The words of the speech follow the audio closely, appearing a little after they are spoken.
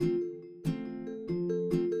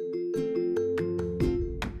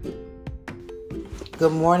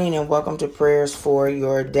Good morning and welcome to Prayers for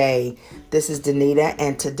Your Day. This is Danita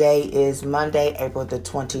and today is Monday, April the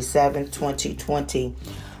 27th, 2020.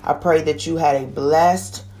 I pray that you had a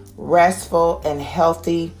blessed, restful, and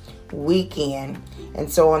healthy weekend.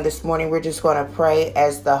 And so on this morning, we're just going to pray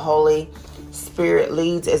as the Holy Spirit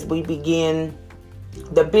leads as we begin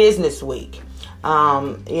the business week.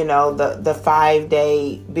 The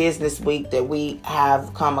 5-day business week that we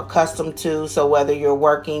have come accustomed to. So whether you're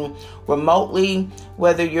working remotely,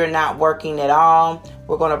 whether you're not working at all,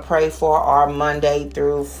 we're going to pray for our Monday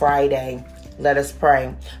through Friday. Let us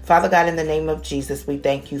pray. Father God, in the name of Jesus, we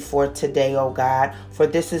thank you for today, oh God, for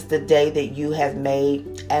this is the day that you have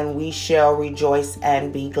made, and we shall rejoice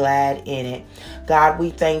and be glad in it. God,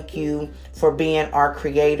 we thank you for being our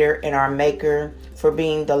creator and our maker, for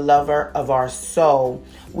being the lover of our soul.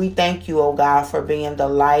 We thank you, oh God, for being the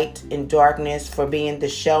light in darkness, for being the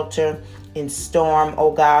shelter in storm,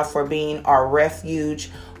 oh God, for being our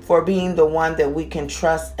refuge, for being the one that we can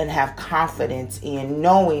trust and have confidence in,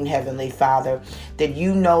 knowing, Heavenly Father, that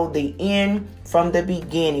you know the end from the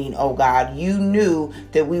beginning, oh God. You knew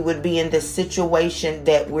that we would be in the situation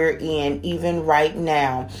that we're in even right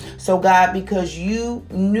now. So God, because you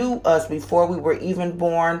knew us before we were even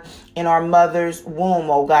born in our mother's womb,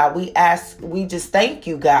 oh God, we just thank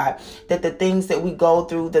you, God, that the things that we go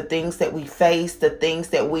through, the things that we face, the things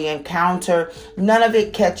that we encounter, none of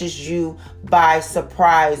it catches you by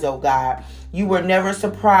surprise, oh God. You were never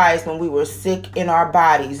surprised when we were sick in our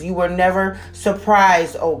bodies. You were never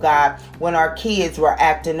surprised, oh God, when our kids were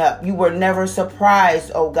acting up. You were never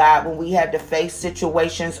surprised, oh God, when we had to face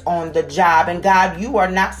situations on the job. And God, you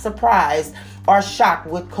are not surprised or shocked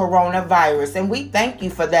with coronavirus. And we thank you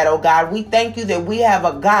for that, oh God. We thank you that we have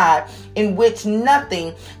a God in which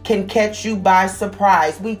nothing can catch you by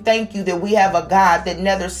surprise. We thank you that we have a God that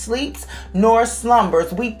neither sleeps nor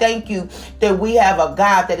slumbers. We thank you that we have a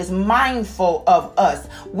God that is mindful of us.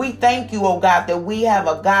 We thank you, oh God, that we have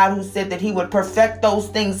a God who said that he would perfect those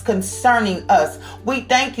things concerning us. We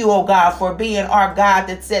thank you, oh God, for being our God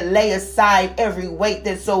that said, lay aside every weight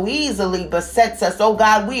that so easily besets us. Oh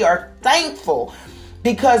God, we are thankful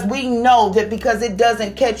because we know that because it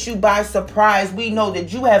doesn't catch you by surprise, we know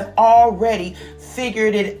that you have already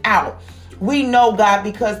figured it out. We know, God,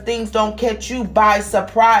 because things don't catch you by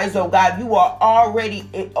surprise, oh God, you are already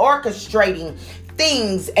orchestrating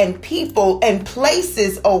things and people and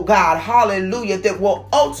places, oh God, hallelujah, that will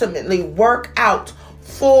ultimately work out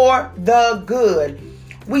for the good.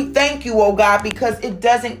 We thank you, oh God, because it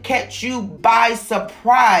doesn't catch you by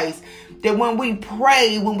surprise. That when we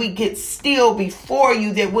pray, when we get still before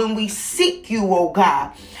you, that when we seek you, oh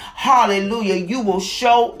God, hallelujah, you will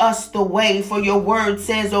show us the way. For your word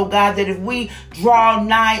says, oh God, that if we draw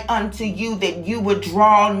nigh unto you, that you would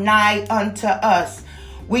draw nigh unto us.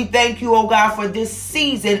 We thank you, oh God, for this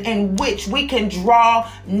season in which we can draw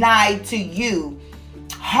nigh to you.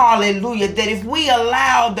 Hallelujah. That if we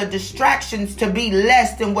allow the distractions to be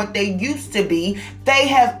less than what they used to be,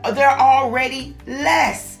 they're already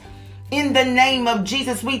less. In the name of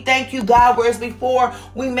Jesus, we thank you, God, whereas before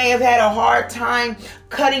we may have had a hard time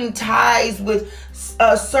cutting ties with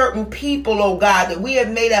certain people, oh God, that we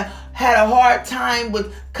have had a hard time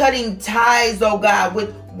with cutting ties, oh God,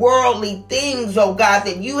 with worldly things, oh God,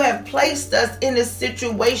 that you have placed us in a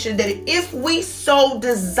situation that if we so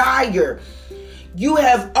desire, you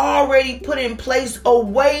have already put in place a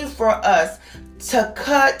way for us to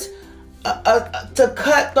cut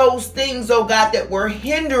those things, oh God, that were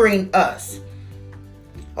hindering us.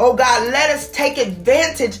 Oh God, let us take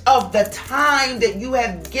advantage of the time that you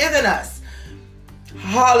have given us.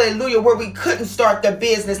 Hallelujah. Where we couldn't start the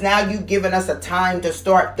business, now you've given us a time to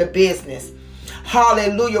start the business.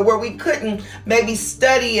 Hallelujah. Where we couldn't maybe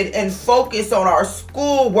study and focus on our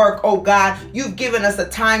schoolwork, oh God, you've given us a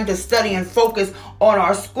time to study and focus on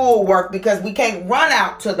our schoolwork because we can't run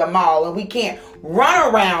out to the mall and we can't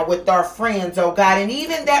run around with our friends, oh God. And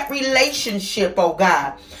even that relationship, oh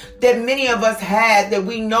God, that many of us had that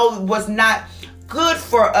we know was not good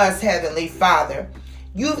for us, Heavenly Father.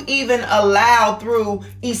 You've even allowed through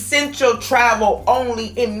essential travel only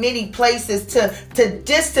in many places to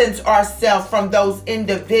distance ourselves from those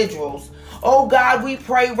individuals. Oh God, we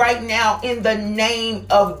pray right now in the name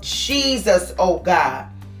of Jesus, oh God,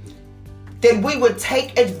 that we would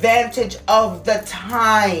take advantage of the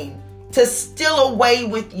time to still away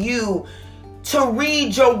with you, to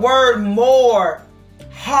read your word more.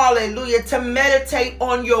 Hallelujah. To meditate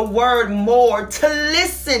on your word more, to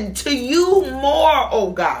listen to you more,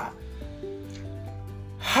 oh God.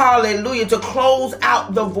 Hallelujah. To close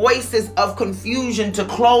out the voices of confusion, to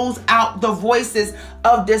close out the voices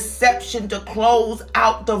of deception, to close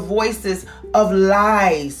out the voices of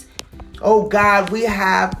lies. Oh God, we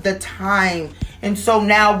have the time. And so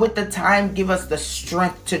now with the time, give us the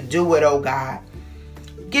strength to do it, oh God.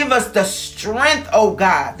 Give us the strength, oh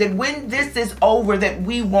God, that when this is over, that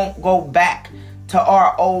we won't go back to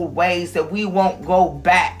our old ways, that we won't go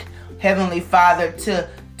back, Heavenly Father, to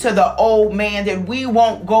the old man, that we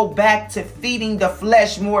won't go back to feeding the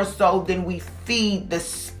flesh more so than we feed the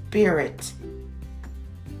spirit.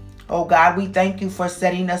 Oh God, we thank you for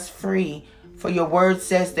setting us free. For your word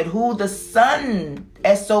says that who the Son,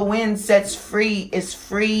 S-O-N, sets free is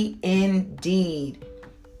free indeed.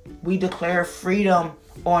 We declare freedom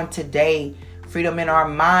on today. Freedom in our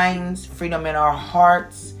minds, freedom in our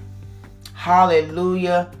hearts.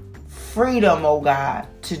 Hallelujah. Freedom, oh God,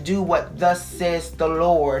 to do what thus says the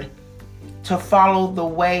Lord, to follow the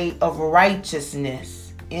way of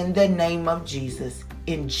righteousness in the name of Jesus.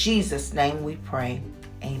 In Jesus' name we pray.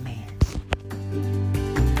 Amen.